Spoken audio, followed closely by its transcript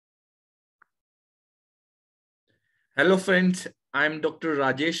Hello friends, I'm Dr.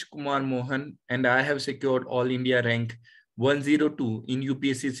 Rajesh Mohan and I have secured All India rank 102 in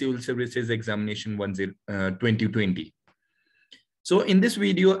UPSC Civil Services Examination 2020. So in this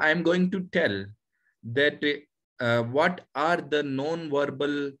video, I'm going to tell that what are the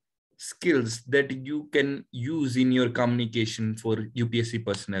non-verbal skills that you can use in your communication for UPSC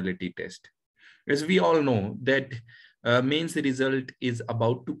personality test. As we all know that mains result is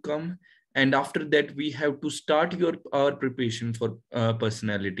about to come, and after that we have to start our preparation for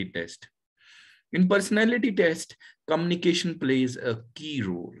personality test. In personality test, communication plays a key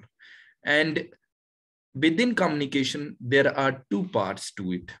role, and within communication there are two parts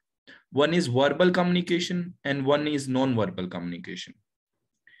to it. One is verbal communication and one is non-verbal communication.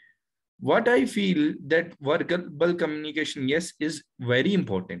 What I feel that verbal communication, yes, is very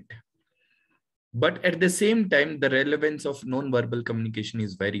important, but at the same time, the relevance of non-verbal communication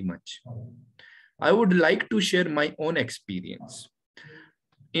is very much. I would like to share my own experience.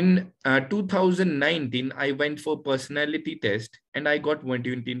 In 2019, I went for personality test and I got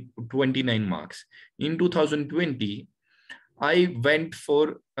 29 marks. In 2020, I went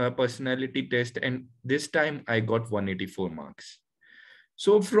for a personality test and this time I got 184 marks.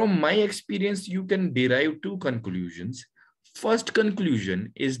 So from my experience, you can derive two conclusions. First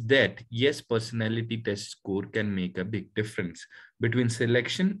conclusion is that yes, personality test score can make a big difference between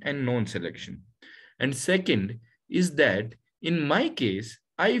selection and non-selection. And second is that in my case,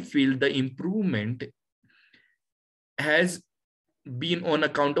 I feel the improvement has been on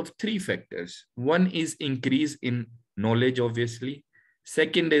account of three factors. One is increase in knowledge, obviously.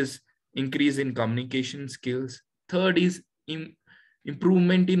 Second is increase in communication skills. Third is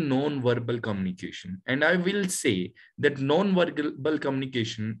improvement in non-verbal communication. And I will say that non-verbal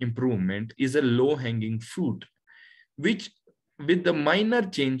communication improvement is a low-hanging fruit, which with the minor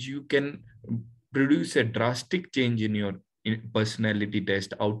change, you can produce a drastic change in your personality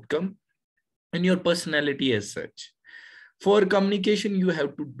test outcome and your personality as such. For communication, you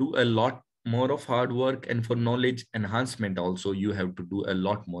have to do a lot more of hard work, and for knowledge enhancement also, you have to do a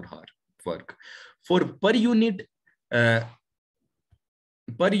lot more hard work. For per unit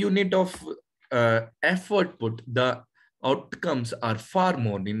of effort put, the outcomes are far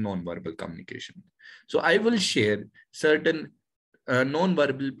more in non-verbal communication. So I will share certain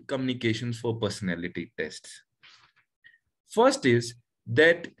non-verbal communications for personality tests. First is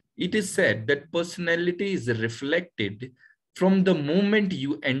that it is said that personality is reflected from the moment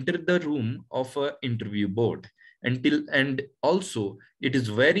you enter the room of an interview board and also it is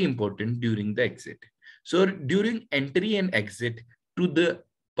very important during the exit. So during entry and exit to the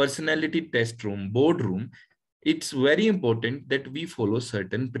personality test room, boardroom, it's very important that we follow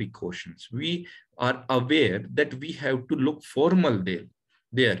certain precautions. We are aware that we have to look formal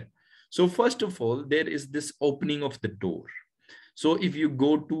there. So first of all, there is this opening of the door. So if you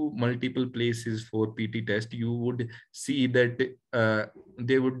go to multiple places for PT test, you would see that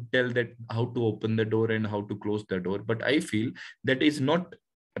they would tell that how to open the door and how to close the door. But I feel that is not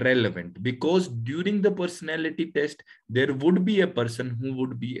relevant, because during the personality test, there would be a person who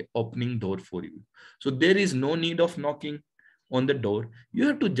would be opening door for you. So there is no need of knocking on the door. You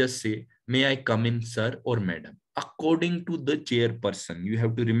have to just say, may I come in, sir or madam, according to the chairperson. You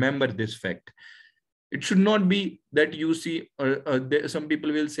have to remember this fact. It should not be that you see some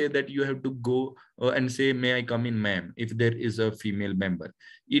people will say that you have to go and say, may I come in, ma'am, if there is a female member.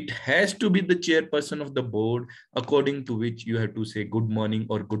 It has to be the chairperson of the board, according to which you have to say good morning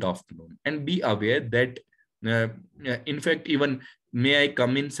or good afternoon. And be aware that in fact, even may I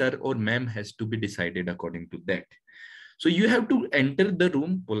come in, sir or ma'am has to be decided according to that. So you have to enter the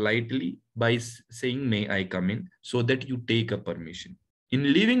room politely by saying, may I come in, so that you take a permission.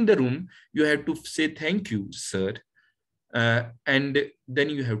 In leaving the room, you have to say, thank you, sir. And then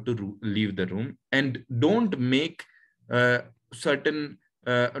you have to leave the room, and don't make don't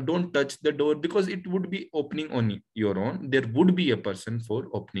touch the door, because it would be opening on your own. There would be a person for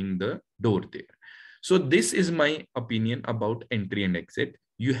opening the door there. So this is my opinion about entry and exit.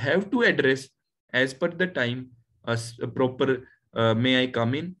 You have to address as per the time a proper may I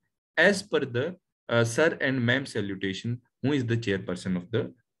come in, as per the sir and ma'am salutation, who is the chairperson of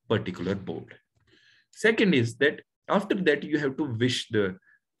the particular board. Second is that after that, you have to wish the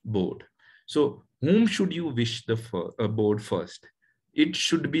board. So whom should you wish the board first? It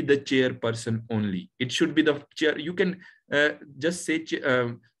should be the chairperson only. It should be the chair. You can just say,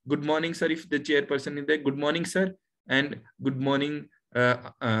 good morning, sir, if the chairperson is there. Good morning, sir, and good morning,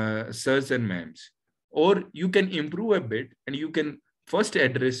 sirs and ma'ams. Or you can improve a bit and you can first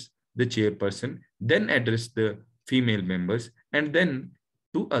address the chairperson, then address the female members, and then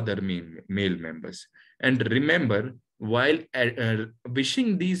to other male members. And remember, while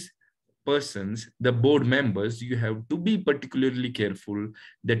wishing these persons, the board members, you have to be particularly careful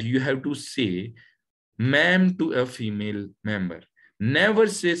that you have to say ma'am to a female member. Never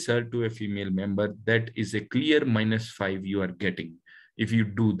say sir to a female member. That is a clear -5 you are getting if you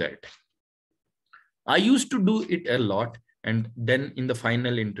do that. I used to do it a lot, and then in the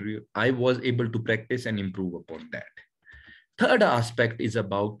final interview, I was able to practice and improve upon that. Third aspect is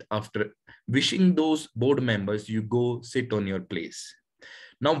about after wishing those board members, you go sit on your place.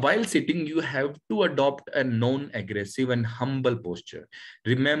 Now, while sitting, you have to adopt a non-aggressive and humble posture.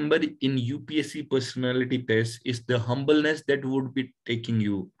 Remember, in UPSC personality test, is the humbleness that would be taking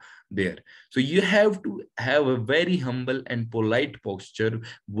you there. So you have to have a very humble and polite posture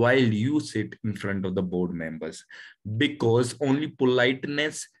while you sit in front of the board members, because only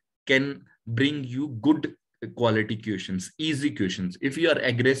politeness can bring you good quality questions, easy questions. If you are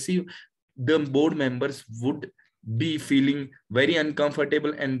aggressive, the board members would be feeling very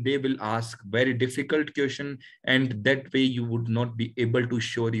uncomfortable and they will ask very difficult question, and that way you would not be able to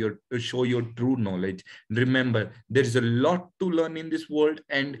show your true knowledge. Remember, there is a lot to learn in this world,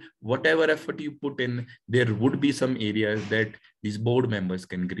 and whatever effort you put in, there would be some areas that these board members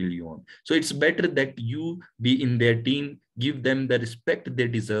can grill you on. So it's better that you be in their team, give them the respect they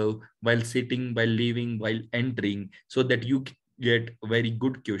deserve while sitting, while leaving, while entering, so that you get very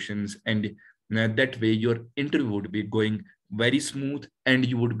good questions, and that way your interview would be going very smooth and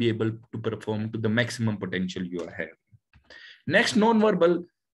you would be able to perform to the maximum potential you have. Next, non-verbal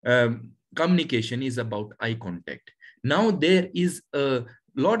communication is about eye contact. Now there is a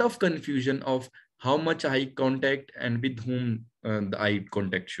lot of confusion of how much eye contact and with whom the eye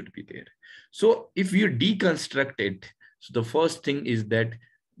contact should be there. So if you deconstruct it, so the first thing is that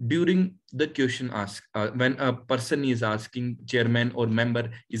during the question ask, when a person is asking, chairman or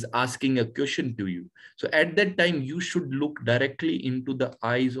member is asking a question to you, so at that time you should look directly into the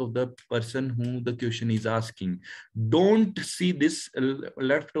eyes of the person who the question is asking. Don't see this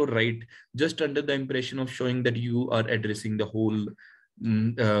left or right just under the impression of showing that you are addressing the whole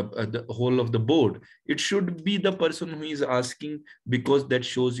of the board. It should be the person who is asking, because that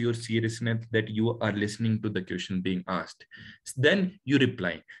shows your seriousness that you are listening to the question being asked. Then you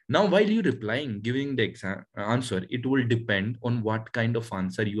reply. Now, while you replying, giving the answer, it will depend on what kind of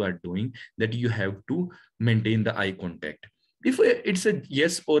answer you are doing, that you have to maintain the eye contact. If it's a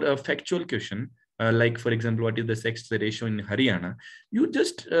yes or a factual question, like for example, what is the sex ratio in Haryana, you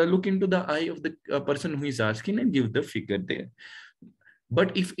just look into the eye of the person who is asking and give the figure there.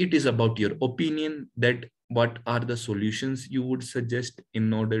 But if it is about your opinion, that what are the solutions you would suggest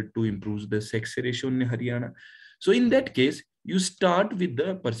in order to improve the sex ratio in Haryana? So in that case, you start with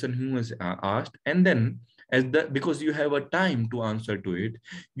the person who was asked, and then because you have a time to answer to it,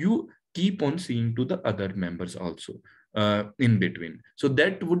 you keep on seeing to the other members also in between. So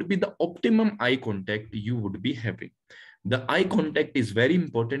that would be the optimum eye contact you would be having. The eye contact is very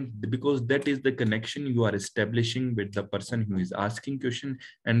important because that is the connection you are establishing with the person who is asking question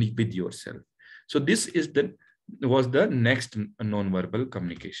and with yourself. So this was the next non-verbal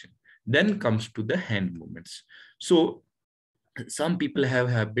communication. Then comes to the hand movements. So some people have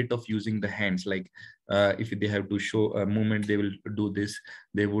a habit of using the hands, like if they have to show a movement, they will do this.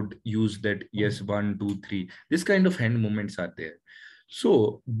 They would use that, yes, 1, 2, 3. This kind of hand movements are there.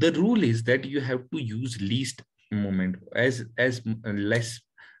 So the rule is that you have to use least movement, as less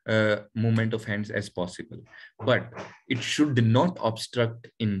movement of hands as possible, but it should not obstruct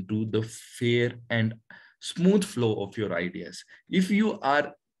into the fair and smooth flow of your ideas. If you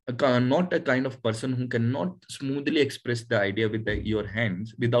are not a kind of person who cannot smoothly express the idea with your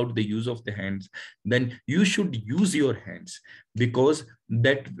hands without the use of the hands, then you should use your hands, because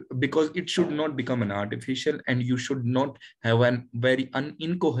it should not become an artificial, and you should not have a very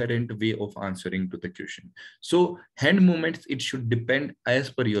incoherent way of answering to the question. So hand movements, it should depend as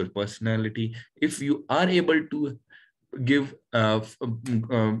per your personality. If you are able to give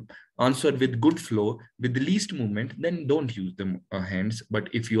answer with good flow with the least movement, then don't use the hands. But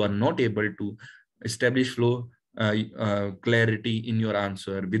if you are not able to establish flow clarity in your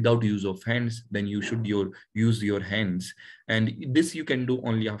answer without use of hands, then you should use your hands, and this you can do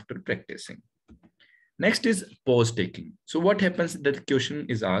only after practicing. Next is pause taking. So what happens, that question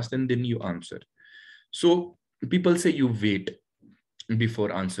is asked and then you answer. So people say you wait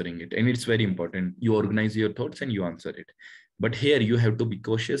before answering it, and it's very important. You organize your thoughts and you answer it. But here you have to be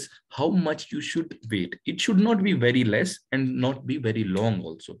cautious how much you should wait. It should not be very less and not be very long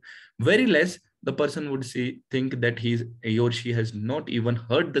also. Very less the person would think that he or she has not even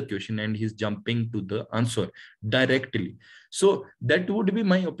heard the question and he's jumping to the answer directly. So that would be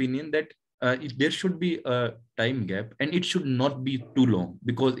my opinion, that there should be a time gap and it should not be too long,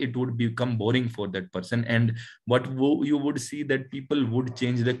 because it would become boring for that person. And you would see that people would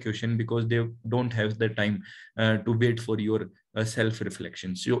change the question because they don't have the time to wait for your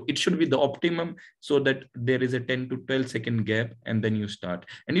self-reflection. So it should be the optimum, so that there is a 10 to 12-second gap and then you start.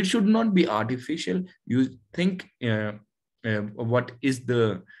 And it should not be artificial. You think what is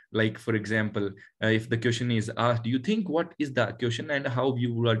the, like for example, if the question is asked, you think what is the question and how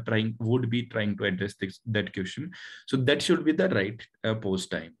you would be trying to address that question. So that should be the right pause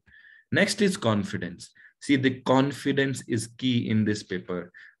time. Next is confidence. See, the confidence is key in this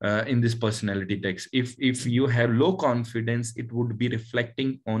paper, in this personality text. If you have low confidence, it would be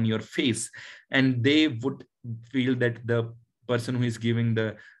reflecting on your face, and they would feel that the person who is giving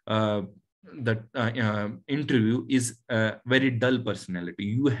the interview is a very dull personality.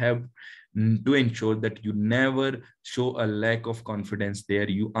 You have to ensure that you never show a lack of confidence there.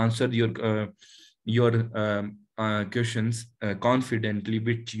 You answer your questions confidently,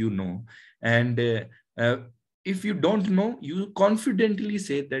 which you know. And if you don't know, you confidently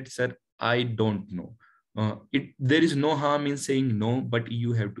say that, sir, I don't know. There is no harm in saying no, but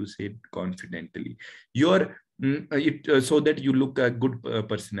you have to say it confidently. So that you look a good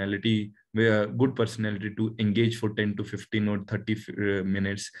personality, good personality to engage for 10 to 15 or 30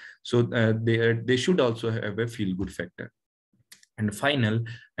 minutes. So they should also have a feel good factor. And final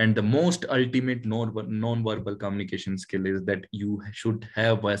and the most ultimate non-verbal communication skill is that you should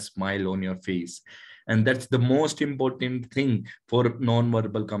have a smile on your face. And that's the most important thing for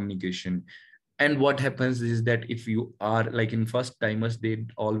non-verbal communication. And what happens is that if you are like in first timers, they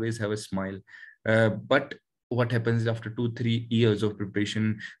always have a smile. But what happens is after 2-3 years of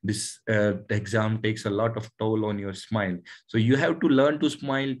preparation, this exam takes a lot of toll on your smile. So you have to learn to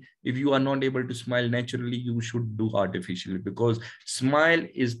smile. If you are not able to smile naturally, you should do artificially, because smile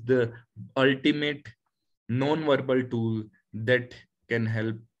is the ultimate non-verbal tool that can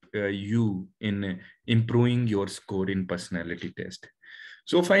help you in improving your score in personality test.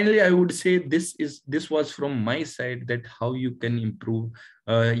 So finally, I would say this was from my side, that how you can improve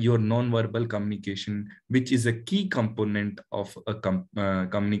your non-verbal communication, which is a key component of a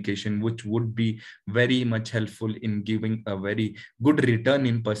communication, which would be very much helpful in giving a very good return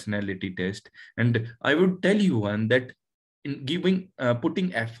in personality test. And I would tell you one that in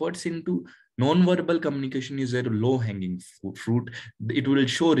putting efforts into non-verbal communication is a low-hanging fruit. It will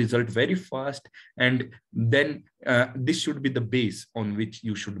show result very fast, and then this should be the base on which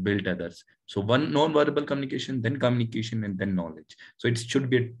you should build others. So one, non-verbal communication, then communication, and then knowledge. So it should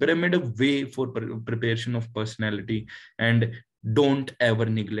be a pyramidal way for preparation of personality. And don't ever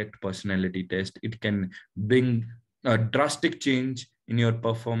neglect personality test. It can bring a drastic change in your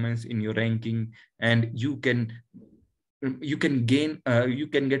performance, in your ranking, and you can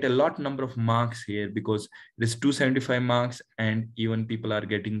get a lot number of marks here, because it is 275 marks, and even people are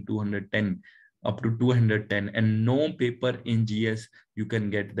getting 210, up to 210, and no paper in GS you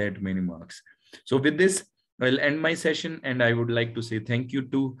can get that many marks. So with this, I'll end my session, and I would like to say thank you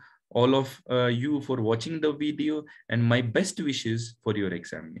to all of you for watching the video, and my best wishes for your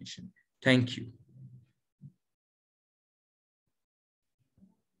examination. Thank you.